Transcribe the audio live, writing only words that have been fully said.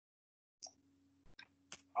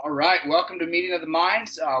All right, welcome to Meeting of the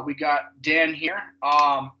Minds. We got Dan here.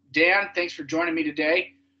 Dan, thanks for joining me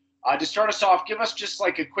today. To start us off, give us just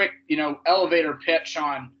like a quick, elevator pitch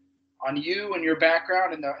on you and your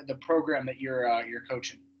background and the program that you're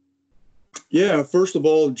coaching. Yeah, first of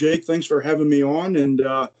all, Jake, thanks for having me on. And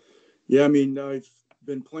I've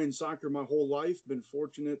been playing soccer my whole life. Been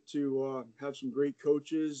fortunate to have some great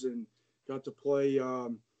coaches and got to play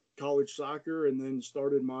college soccer, and then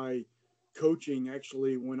started my coaching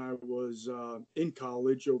actually when I was in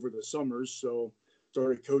college over the summers. So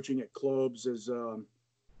started coaching at clubs as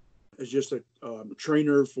just a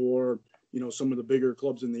trainer for some of the bigger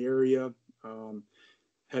clubs in the area.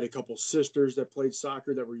 Had a couple sisters that played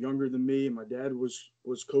soccer that were younger than me, and my dad was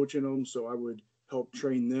coaching them, so I would help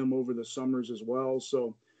train them over the summers as well.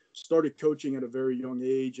 So started coaching at a very young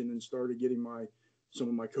age, and then started getting some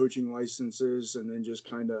of my coaching licenses, and then just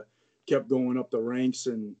kind of kept going up the ranks,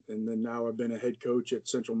 and then now I've been a head coach at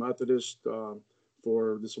Central Methodist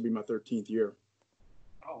for this will be my 13th year.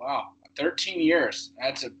 Oh wow, 13 years.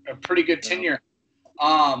 That's a pretty good tenure.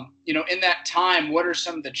 In that time, what are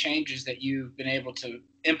some of the changes that you've been able to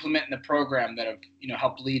implement in the program that have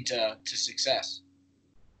helped lead to success?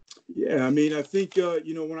 Yeah, I think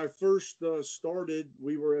when I first started,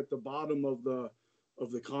 we were at the bottom of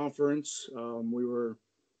the conference. We were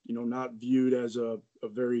not viewed as a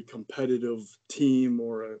very competitive team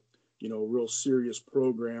or a real serious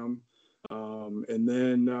program. And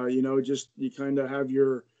then you kind of have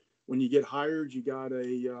when you get hired, you got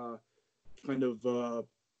a kind of a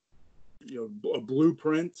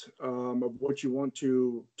blueprint of what you want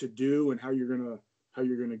to do and how you're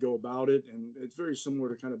gonna go about it. And it's very similar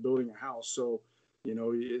to kind of building a house. So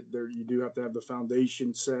you do have to have the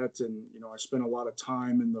foundation set, and I spent a lot of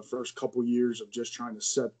time in the first couple years of just trying to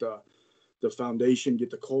set the foundation, get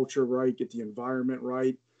the culture right, get the environment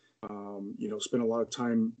right. Spent a lot of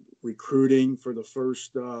time recruiting for the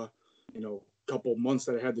first couple months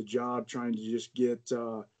that I had the job, trying to just get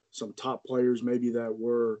some top players maybe that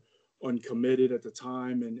were uncommitted at the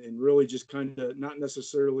time, and really just kind of not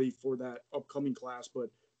necessarily for that upcoming class,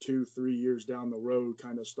 but 2-3 years down the road,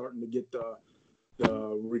 kind of starting to get the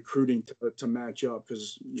recruiting to match up,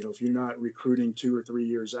 because if you're not recruiting 2 or 3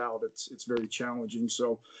 years out, it's very challenging.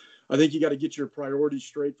 So I think you got to get your priorities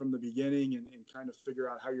straight from the beginning, and kind of figure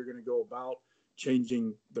out how you're going to go about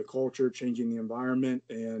changing the culture, changing the environment,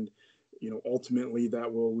 and ultimately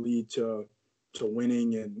that will lead to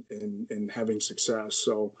winning and having success.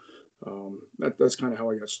 So that's kind of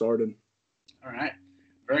how I got started. All right,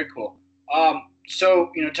 very cool.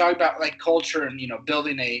 So talk about like culture and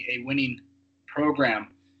building a winning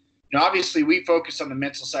program. Obviously we focus on the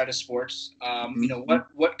mental side of sports.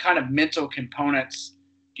 What kind of mental components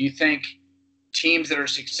do you think teams that are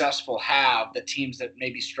successful have that teams that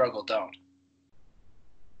maybe struggle don't?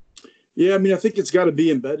 Yeah, I think it's got to be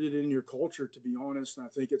embedded in your culture, to be honest. And I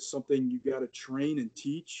think it's something you got to train and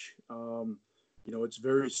teach. It's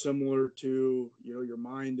very similar to, your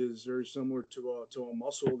mind is very similar to a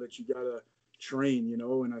muscle that you got to train,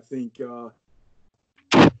 and I think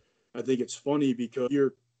it's funny because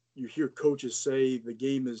you hear coaches say the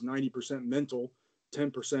game is 90% mental,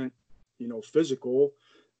 10%, physical,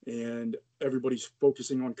 and everybody's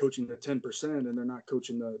focusing on coaching the 10% and they're not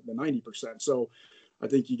coaching the 90%. So I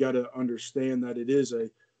think you got to understand that it is a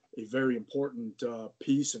very important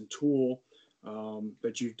piece and tool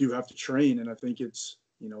that you do have to train. And I think it's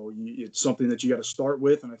something that you got to start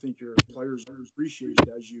with. And I think your players appreciate it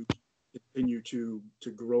as you continue to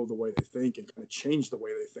grow the way they think and kind of change the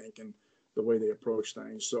way they think and the way they approach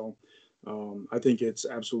things. So I think it's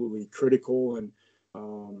absolutely critical. And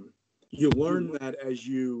you learn that as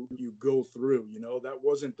you go through. That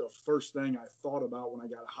wasn't the first thing I thought about when I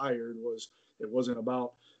got hired. It wasn't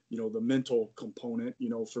about the mental component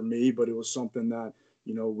for me, but it was something that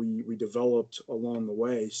we developed along the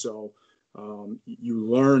way. So you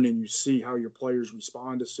learn and you see how your players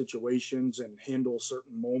respond to situations and handle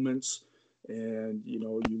certain moments, and you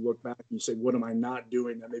look back and you say, what am I not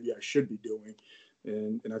doing that maybe I should be doing?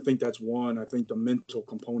 And I think that's one. I think the mental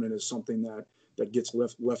component is something that gets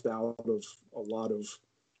left out of a lot of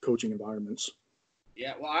coaching environments.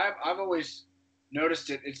 Yeah, well, I've always noticed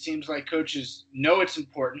it. It seems like coaches know it's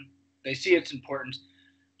important. They see it's important,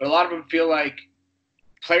 but a lot of them feel like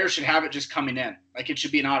players should have it just coming in. Like it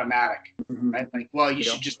should be an automatic, right? Like, well, you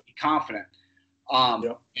should just be confident.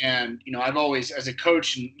 And, I've always, as a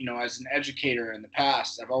coach and, as an educator in the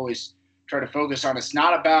past, I've always tried to focus on, it's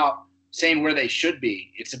not about saying where they should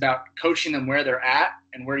be. It's about coaching them where they're at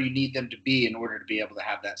and where you need them to be in order to be able to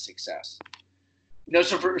have that success.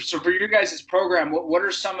 So for your guys' program, what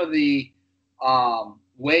are some of the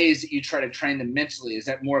ways that you try to train them mentally? Is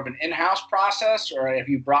that more of an in-house process, or have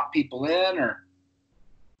you brought people in, or?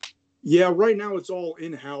 Yeah, right now it's all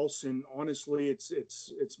in-house, and honestly,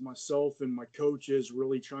 it's myself and my coaches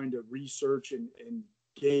really trying to research and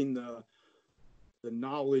gain the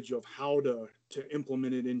knowledge of how to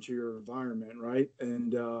implement it into your environment, right?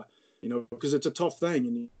 And because it's a tough thing,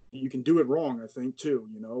 and you can do it wrong, I think too,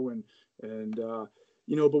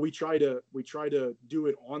 but we try to do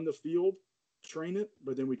it on the field, train it,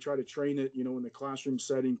 but then we try to train it, in the classroom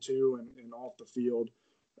setting too, and off the field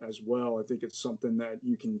as well. I think it's something that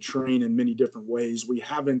you can train in many different ways. We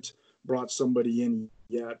haven't brought somebody in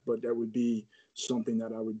yet, but that would be something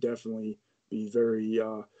that I would definitely be very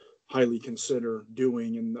highly consider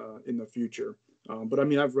doing in the future. But I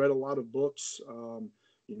mean, I've read a lot of books. I've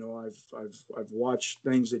watched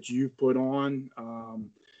things that you've put on. I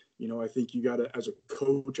think you got to, as a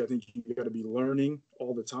coach, I think you got to be learning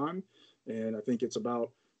all the time, and I think it's about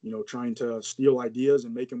trying to steal ideas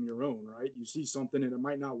and make them your own, right? You see something and it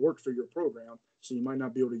might not work for your program, so you might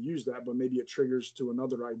not be able to use that, but maybe it triggers to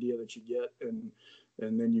another idea that you get, and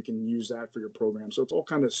then you can use that for your program. So it's all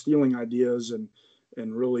kind of stealing ideas and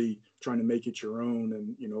really trying to make it your own.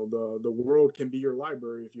 And the world can be your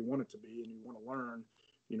library if you want it to be, and you want to learn.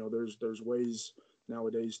 There's ways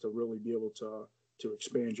nowadays to really be able to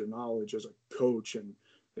expand your knowledge as a coach, and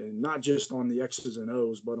not just on the X's and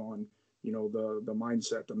O's, but on the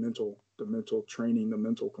mindset, the mental training, the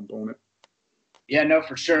mental component. Yeah, no,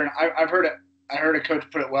 for sure. And I heard a coach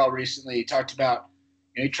put it well recently. He talked about,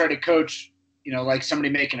 he tried to coach, like somebody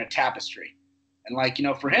making a tapestry. And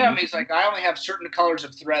for him, he's like, I only have certain colors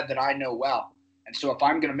of thread that I know well. And so if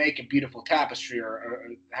I'm going to make a beautiful tapestry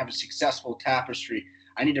or have a successful tapestry,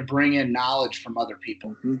 I need to bring in knowledge from other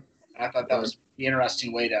people. Mm-hmm. And I thought that was an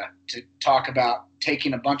interesting way to talk about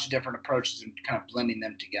taking a bunch of different approaches and kind of blending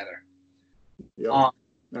them together. Yeah,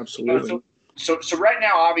 absolutely. So right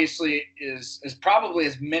now, obviously, is probably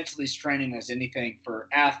as mentally straining as anything for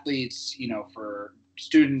athletes, for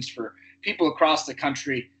students, for people across the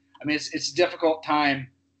country. I mean, it's a difficult time,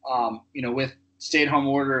 with stay-at-home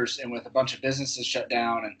orders and with a bunch of businesses shut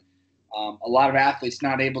down, and a lot of athletes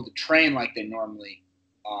not able to train like they normally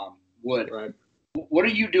would. Right. What are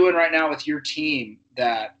you doing right now with your team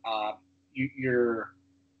that you're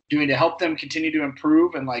doing to help them continue to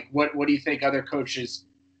improve? And what do you think other coaches,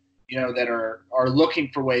 that are looking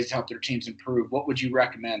for ways to help their teams improve, what would you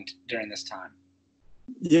recommend during this time?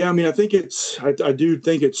 Yeah, I mean, I think I do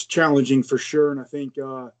think it's challenging for sure. And I think,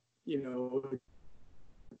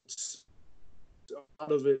 it's, a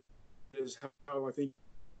lot of it is how I think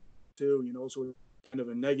too, so kind of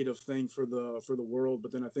a negative thing for the world.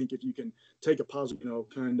 But then I think if you can take a positive,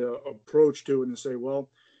 kind of approach to it and say, well,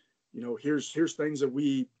 here's things that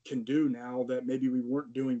we can do now that maybe we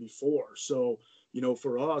weren't doing before. So,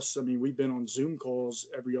 for us, I mean, we've been on Zoom calls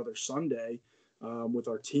every other Sunday with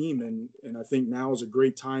our team. And I think now is a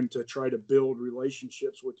great time to try to build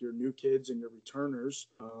relationships with your new kids and your returners.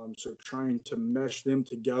 So trying to mesh them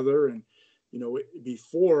together. And,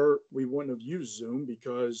 before we wouldn't have used Zoom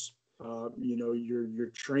because,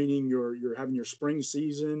 you're training, you're having your spring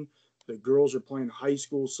season. The girls are playing high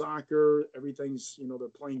school soccer. Everything's, they're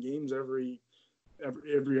playing games every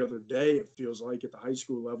other day, it feels like, at the high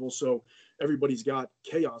school level. So everybody's got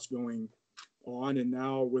chaos going on. And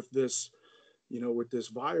now with this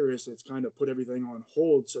virus, it's kind of put everything on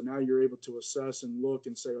hold. So now you're able to assess and look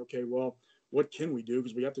and say, okay, well, what can we do?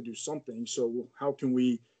 Because we have to do something. So how can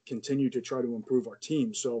we continue to try to improve our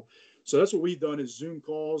team? So that's what we've done is Zoom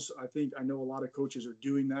calls. I know a lot of coaches are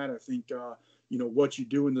doing that. I think, what you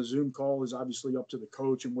do in the Zoom call is obviously up to the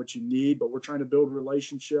coach and what you need, but we're trying to build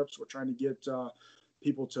relationships. We're trying to get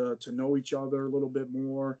people to know each other a little bit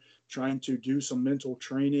more, trying to do some mental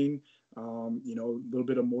training, a little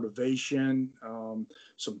bit of motivation,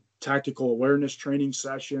 some tactical awareness training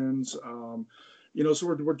sessions. So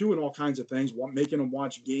we're doing all kinds of things, making them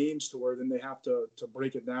watch games to where then they have to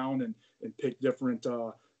break it down and pick different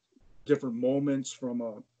moments from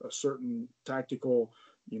a certain tactical,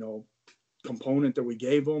 component that we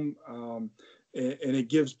gave them. And it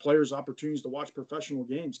gives players opportunities to watch professional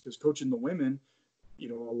games because coaching the women,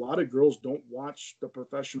 a lot of girls don't watch the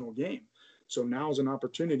professional game. So now is an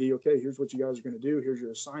opportunity. Okay, here's what you guys are going to do. Here's your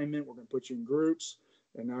assignment. We're going to put you in groups,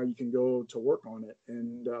 and now you can go to work on it.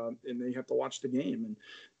 And they have to watch the game. And,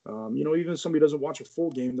 even if somebody doesn't watch a full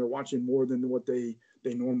game, they're watching more than what they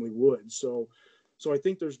normally would. So I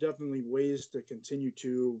think there's definitely ways to continue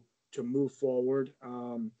to move forward.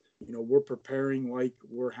 We're preparing like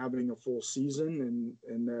we're having a full season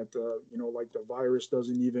and that, like the virus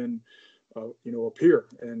doesn't even, appear.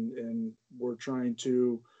 And we're trying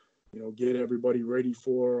to, get everybody ready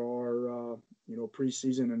for our,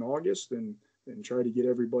 preseason in August and try to get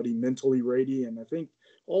everybody mentally ready. And I think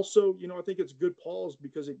also, I think it's good pause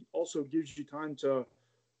because it also gives you time to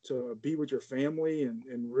be with your family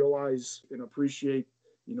and realize and appreciate,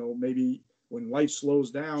 maybe when life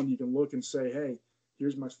slows down, you can look and say, hey,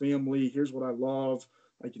 here's my family. Here's what I love.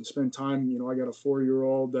 I can spend time, I got a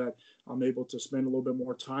 4-year-old that I'm able to spend a little bit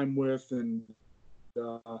more time with. And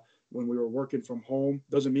when we were working from home,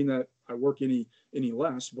 doesn't mean that I work any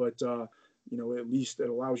less, but, at least it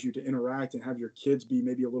allows you to interact and have your kids be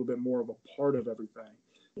maybe a little bit more of a part of everything.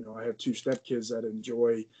 I have 2 stepkids that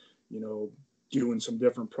enjoy, doing some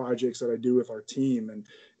different projects that I do with our team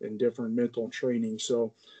and different mental training.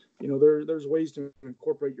 So, there's ways to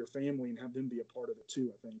incorporate your family and have them be a part of it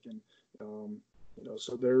too, I think. And,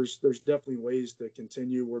 so there's definitely ways to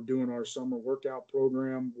continue. We're doing our summer workout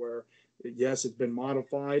program where, yes, it's been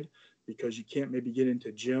modified because you can't maybe get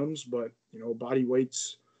into gyms, but, body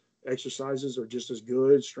weights exercises are just as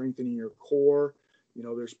good, strengthening your core.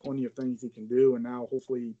 There's plenty of things you can do. And now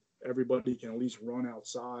hopefully everybody can at least run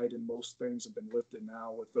outside, and most things have been lifted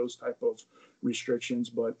now with those type of restrictions.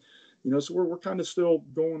 But, so we're kind of still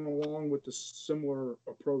going along with the similar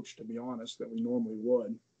approach, to be honest, that we normally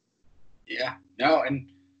would. Yeah, no. And,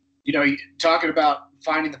 talking about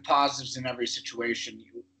finding the positives in every situation,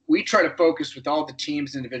 we try to focus with all the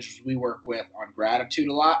teams and individuals we work with on gratitude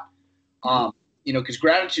a lot. Because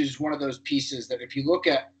gratitude is one of those pieces that if you look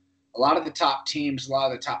at a lot of the top teams, a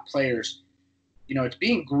lot of the top players, it's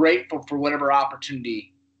being grateful for whatever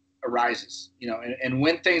opportunity arises, and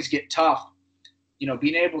when things get tough,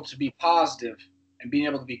 being able to be positive and being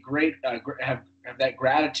able to be great, have that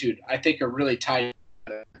gratitude, I think are really tied.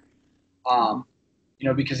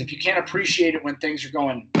 Because if you can't appreciate it when things are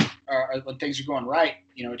going right,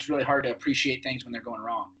 it's really hard to appreciate things when they're going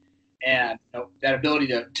wrong. And that ability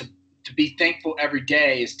to be thankful every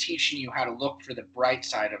day is teaching you how to look for the bright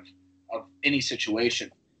side of any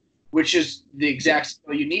situation, which is the exact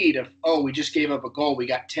skill you need of, we just gave up a goal. We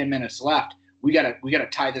got 10 minutes left. We gotta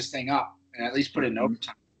tie this thing up and at least put it in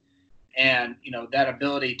overtime. And, that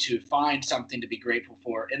ability to find something to be grateful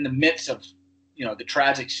for in the midst of, the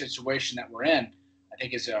tragic situation that we're in, I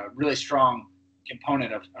think is a really strong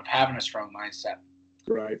component of having a strong mindset.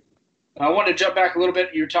 Right. I want to jump back a little bit.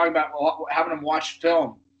 You were talking about having them watch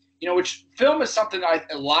film, which film is something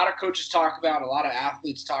a lot of coaches talk about, a lot of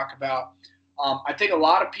athletes talk about. I think a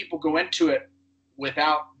lot of people go into it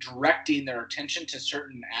without directing their attention to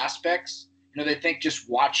certain aspects. They think just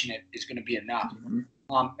watching it is going to be enough.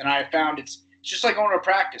 And I found it's just like going to a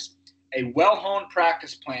practice. A well-honed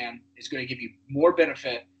practice plan is going to give you more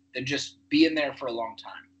benefit than just being there for a long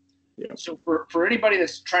time. Yeah. So for anybody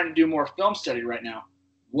that's trying to do more film study right now,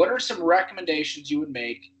 what are some recommendations you would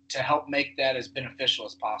make to help make that as beneficial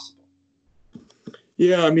as possible?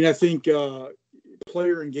 Yeah, I think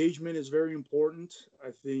player engagement is very important. I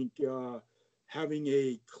think having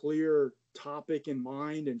a clear topic in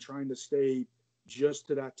mind and trying to stay just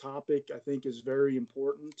to that topic, I think, is very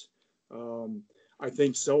important. I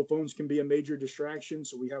think cell phones can be a major distraction,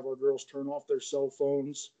 so we have our girls turn off their cell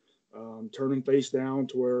phones, turn them face down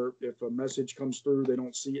to where if a message comes through, they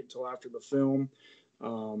don't see it until after the film.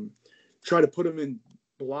 Try to put them in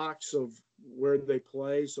blocks of where they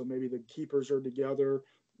play, so maybe the keepers are together,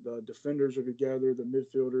 the defenders are together, the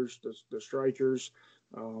midfielders, the strikers,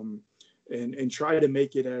 and try to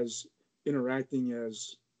make it as interacting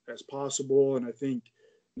as possible. And I think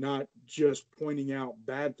not just pointing out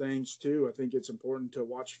bad things too. I think it's important to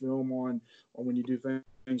watch film on when you do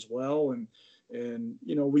things well. And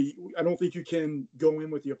I don't think you can go in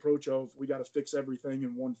with the approach of we got to fix everything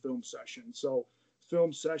in one film session. So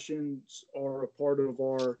film sessions are a part of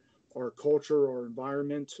our culture, our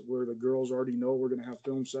environment, where the girls already know we're going to have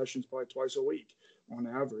film sessions probably twice a week on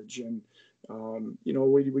average. And,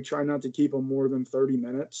 we try not to keep them more than 30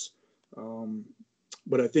 minutes.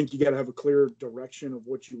 But I think you got to have a clear direction of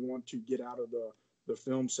what you want to get out of the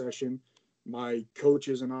film session. My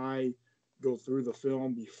coaches and I go through the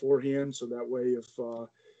film beforehand, so that way if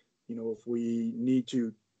we need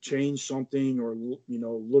to change something or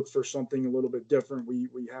look for something a little bit different, we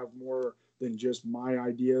have more than just my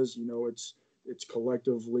ideas. It's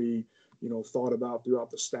collectively thought about throughout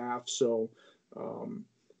the staff. So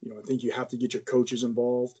I think you have to get your coaches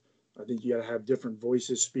involved. I think you got to have different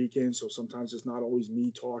voices speaking. So sometimes it's not always me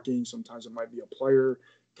talking. Sometimes it might be a player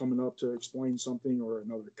coming up to explain something or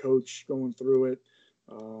another coach going through it.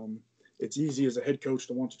 It's easy as a head coach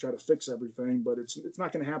to want to try to fix everything, but it's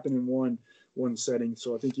not going to happen in one setting.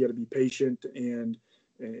 So I think you got to be patient and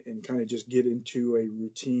kind of just get into a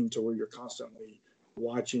routine to where you're constantly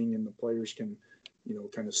watching and the players can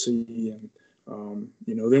kind of see. And,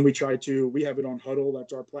 then we have it on Huddle.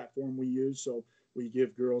 That's our platform we use. So we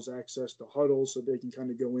give girls access to Huddle so they can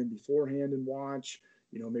kind of go in beforehand and watch.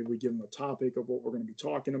 Maybe we give them a topic of what we're going to be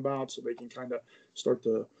talking about so they can kind of start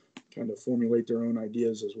to kind of formulate their own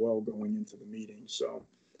ideas as well going into the meeting. So,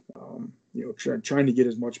 trying to get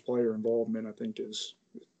as much player involvement, I think, is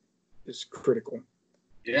critical.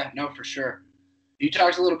 Yeah, no, for sure. You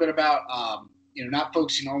talked a little bit about, not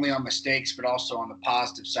focusing only on mistakes, but also on the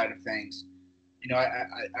positive side of things.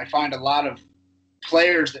 I find a lot of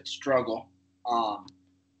players that struggle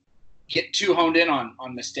get too honed in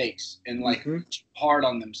on mistakes and hard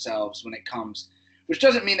on themselves when it comes, which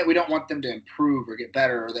doesn't mean that we don't want them to improve or get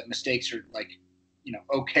better or that mistakes are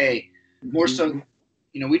okay. More so,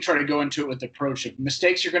 we try to go into it with the approach of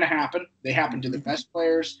mistakes are going to happen. They happen to the best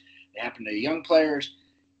players. They happen to young players.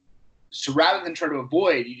 So rather than try to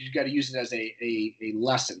avoid, you just got to use it as a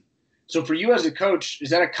lesson. So for you as a coach, is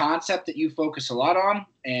that a concept that you focus a lot on?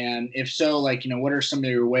 And if so, what are some of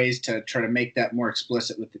your ways to try to make that more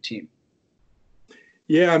explicit with the team?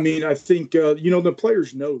 Yeah, I mean, I think, the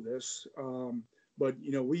players know this, but,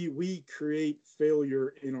 we create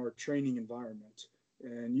failure in our training environment.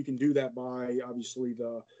 And you can do that by, obviously,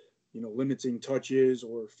 the limiting touches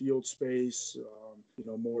or field space,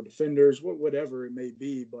 more defenders, whatever it may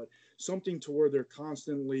be, but something to where they're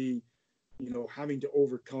constantly, having to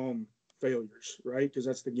overcome failures, right? Because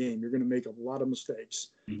that's the game. You're going to make a lot of mistakes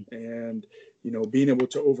and, being able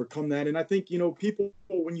to overcome that. And I think, people,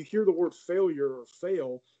 when you hear the word failure or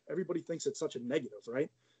fail, everybody thinks it's such a negative, right?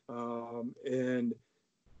 And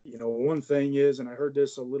one thing is, and I heard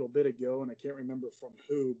this a little bit ago, and I can't remember from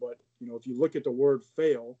who, but, if you look at the word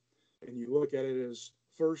fail and you look at it as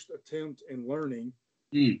first attempt in learning,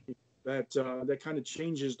 that kind of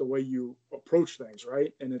changes the way you approach things,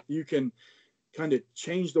 right? And if you can kind of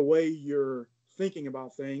change the way you're thinking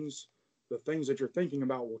about things, the things that you're thinking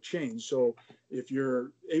about will change. So if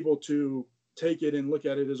you're able to take it and look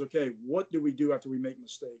at it as, okay, what do we do after we make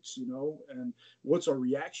mistakes, and what's our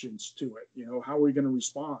reactions to it? How are we going to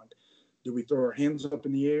respond? Do we throw our hands up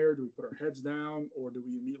in the air? Do we put our heads down? Or do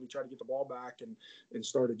we immediately try to get the ball back and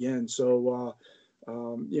start again? So,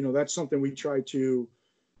 that's something we try to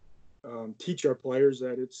teach our players,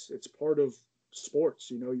 that it's part of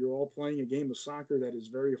sports. You're all playing a game of soccer that is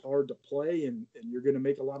very hard to play, and you're going to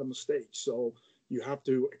make a lot of mistakes. So you have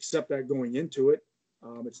to accept that going into it.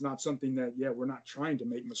 It's not something that, we're not trying to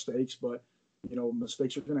make mistakes, but,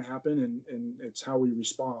 mistakes are going to happen, and it's how we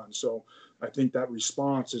respond. So I think that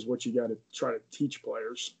response is what you got to try to teach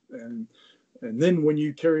players. And then when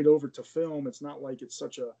you carry it over to film, it's not like it's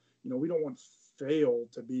such a, we don't want fail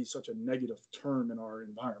to be such a negative term in our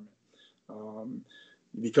environment.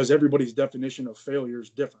 Because everybody's definition of failure is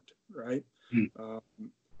different, right?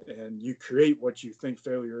 And you create what you think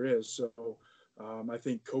failure is. So I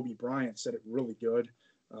think Kobe Bryant said it really good.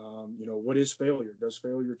 What is failure? Does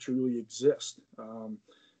failure truly exist?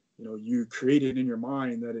 You create it in your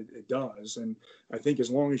mind that it does. And I think as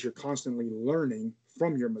long as you're constantly learning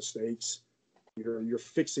from your mistakes, you're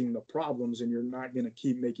fixing the problems, and you're not going to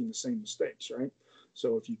keep making the same mistakes, right?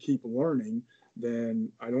 So if you keep learning,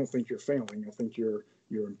 then I don't think you're failing. I think you're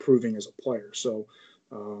improving as a player. So,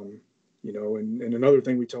 and another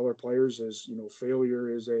thing we tell our players is, failure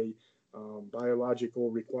is a biological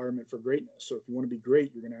requirement for greatness. So if you want to be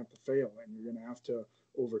great, you're going to have to fail, and you're going to have to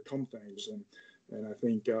overcome things. And I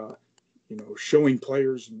think, showing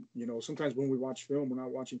players, sometimes when we watch film, we're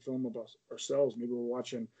not watching film of ourselves. Maybe we're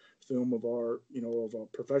watching film of our, of a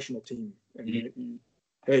professional team. And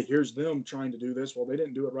hey, here's them trying to do this. Well, they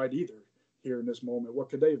didn't do it right either here in this moment. What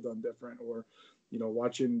could they have done different? Or,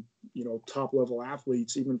 watching, top level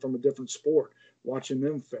athletes, even from a different sport, watching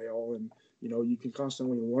them fail. And, you can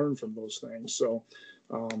constantly learn from those things. So,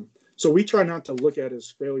 so we try not to look at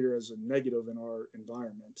as failure as a negative in our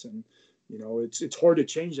environment. And, it's hard to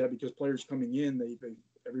change that, because players coming in,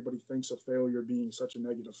 everybody thinks of failure being such a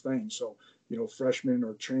negative thing. So, freshmen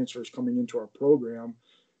or transfers coming into our program,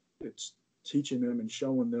 it's teaching them and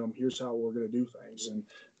showing them, here's how we're going to do things,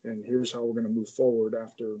 and here's how we're going to move forward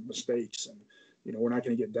after mistakes. And, we're not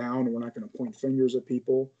going to get down, and we're not going to point fingers at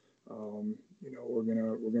people. We're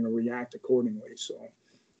going to react accordingly. So.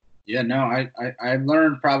 Yeah, no, I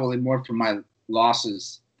learned probably more from my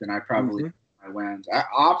losses than I probably my wins.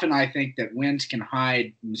 I think that wins can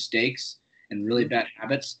hide mistakes and really bad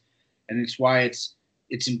habits, and it's why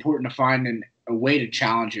it's important to find a way to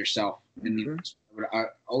challenge yourself. And I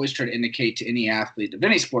always try to indicate to any athlete of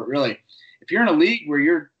any sport, really, if you're in a league where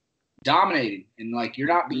you're dominating and you're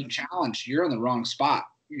not being challenged, you're in the wrong spot.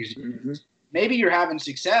 maybe you're having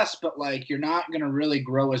success, but like you're not going to really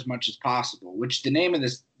grow as much as possible, which the name of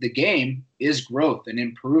the game is growth and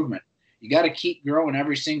improvement. You got to keep growing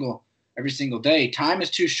every single day. Time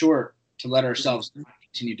is too short to let ourselves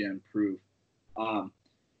continue to improve.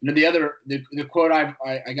 The quote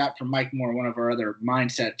I got from Mike Moore, one of our other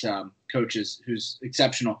mindset coaches, who's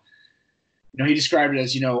exceptional. He described it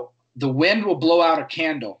as, the wind will blow out a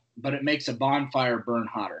candle, but it makes a bonfire burn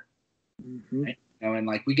hotter. Mm-hmm. Right? And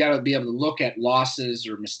like we got to be able to look at losses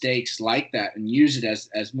or mistakes like that and use it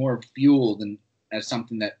as more fuel than as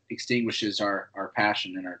something that extinguishes our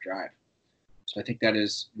passion and our drive. So I think that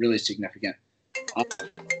is really significant.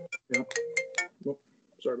 Yep. Well,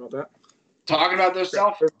 sorry about that. Talking about those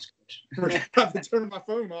cell phones. Forgot to turn my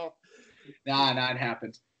phone off. Nah, it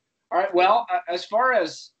happens. All right. Well, as far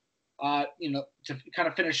as to kind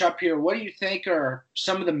of finish up here, what do you think are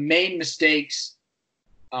some of the main mistakes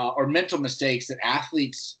or mental mistakes that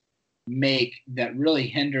athletes make that really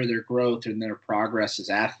hinder their growth and their progress as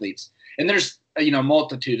athletes? And there's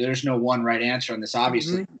multitude. There's no one right answer on this,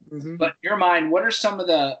 obviously. Mm-hmm. But in your mind, what are some of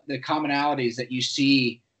the commonalities that you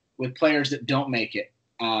see with players that don't make it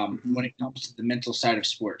when it comes to the mental side of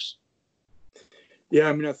sports? Yeah,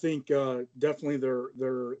 I mean, I think definitely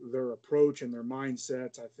their approach and their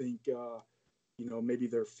mindsets. I think maybe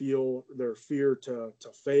their fear to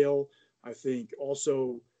fail. I think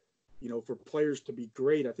also, for players to be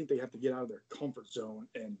great, I think they have to get out of their comfort zone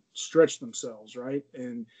and stretch themselves, right?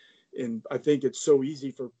 And I think it's so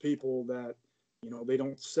easy for people that they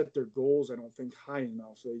don't set their goals, I don't think, high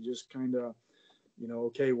enough. They just kind of,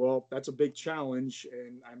 okay, well, that's a big challenge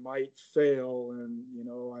and I might fail, and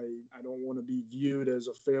I don't want to be viewed as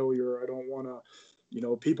a failure. I don't want to,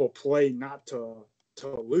 people play not to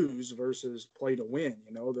lose versus play to win.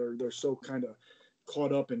 They're so kind of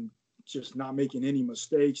caught up in just not making any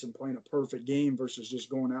mistakes and playing a perfect game versus just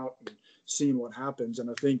going out and seeing what happens. And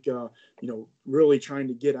I think really trying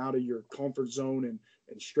to get out of your comfort zone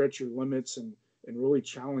and stretch your limits and really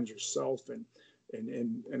challenge yourself and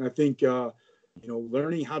I think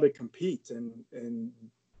learning how to compete and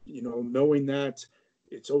knowing that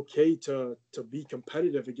it's okay to be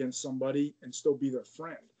competitive against somebody and still be their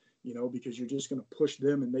friend, because you're just going to push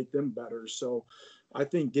them and make them better. So I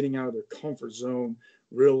think getting out of their comfort zone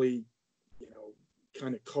really,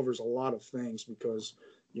 kind of covers a lot of things, because,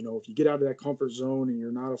 if you get out of that comfort zone and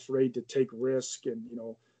you're not afraid to take risk, and,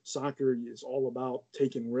 soccer is all about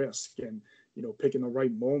taking risk and, picking the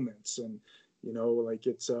right moments. And, like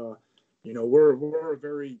it's, we're a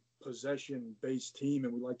very possession-based team,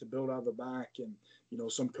 and we like to build out of the back. And,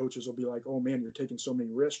 some coaches will be like, oh, man, you're taking so many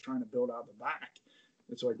risks trying to build out of the back.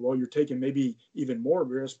 It's like, well, you're taking maybe even more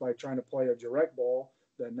risk by trying to play a direct ball,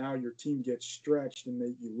 that now your team gets stretched and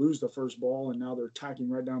you lose the first ball, and now they're attacking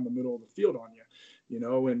right down the middle of the field on you,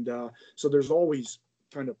 and so there's always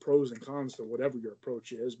kind of pros and cons to whatever your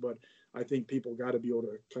approach is. But I think people got to be able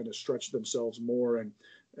to kind of stretch themselves more and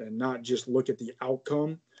not just look at the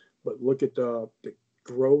outcome, but look at the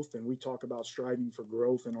growth. And we talk about striving for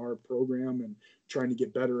growth in our program and trying to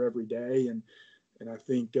get better every day. And I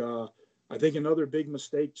think another big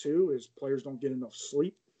mistake too is players don't get enough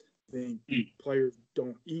sleep. I think players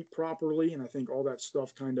don't eat properly, and I think all that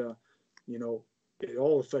stuff kind of, it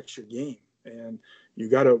all affects your game. And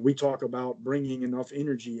we talk about bringing enough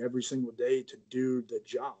energy every single day to do the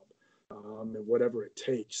job, and whatever it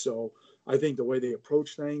takes. So I think the way they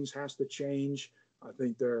approach things has to change. I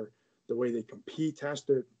think the way they compete has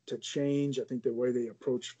to change. I think the way they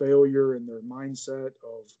approach failure and their mindset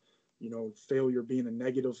of, failure being a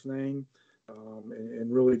negative thing, and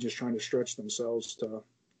really just trying to stretch themselves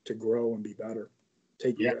to grow and be better,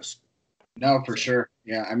 take risk. No, for sure.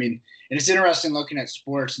 Yeah. I mean, and it's interesting looking at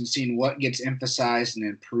sports and seeing what gets emphasized and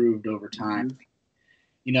improved over time.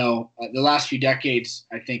 Mm-hmm. The last few decades,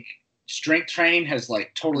 I think strength training has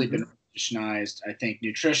like totally been revolutionized. I think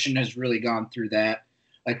nutrition has really gone through that.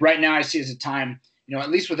 Like right now I see as a time, at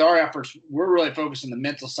least with our efforts, we're really focused on the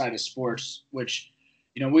mental side of sports, which,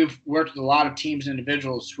 we've worked with a lot of teams and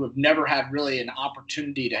individuals who have never had really an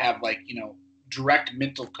opportunity to have direct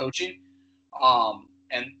mental coaching.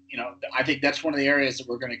 And I think that's one of the areas that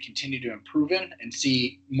we're going to continue to improve in and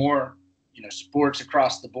see more, sports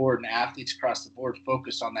across the board and athletes across the board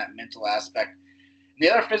focus on that mental aspect. And the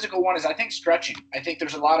other physical one is, I think, stretching. I think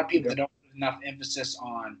there's a lot of people that don't put enough emphasis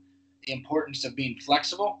on the importance of being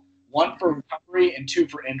flexible, one for recovery and two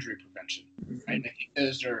for injury prevention. Right? And I think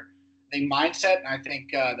those are mindset, and I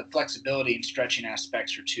think the flexibility and stretching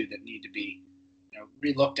aspects are two that need to be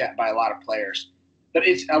relooked at by a lot of players. But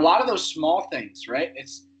it's a lot of those small things, right?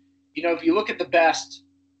 It's, if you look at the best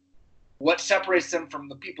what separates them from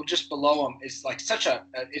the people just below them is like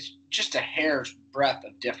it's just a hair's breadth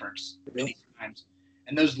of difference many times.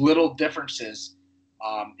 And those little differences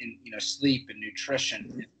in, sleep and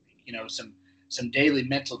nutrition, and, some daily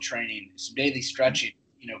mental training, some daily stretching,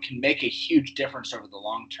 can make a huge difference over the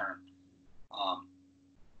long term.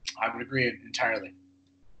 I would agree entirely.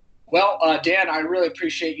 Well, Dan, I really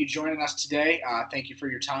appreciate you joining us today. Thank you for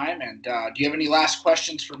your time. And do you have any last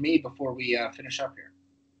questions for me before we finish up here?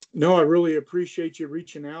 No, I really appreciate you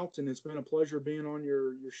reaching out, and it's been a pleasure being on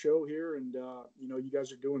your show here. And, you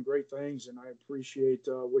guys are doing great things, and I appreciate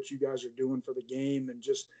what you guys are doing for the game, and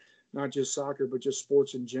just not just soccer, but just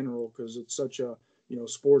sports in general, because it's such a,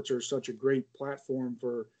 sports are such a great platform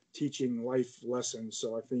for teaching life lessons.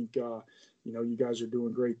 So I think, you guys are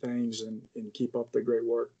doing great things, and keep up the great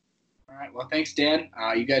work. All right. Well, thanks, Dan.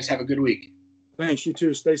 You guys have a good week. Thanks. You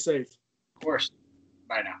too. Stay safe. Of course.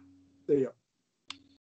 Bye now. See ya.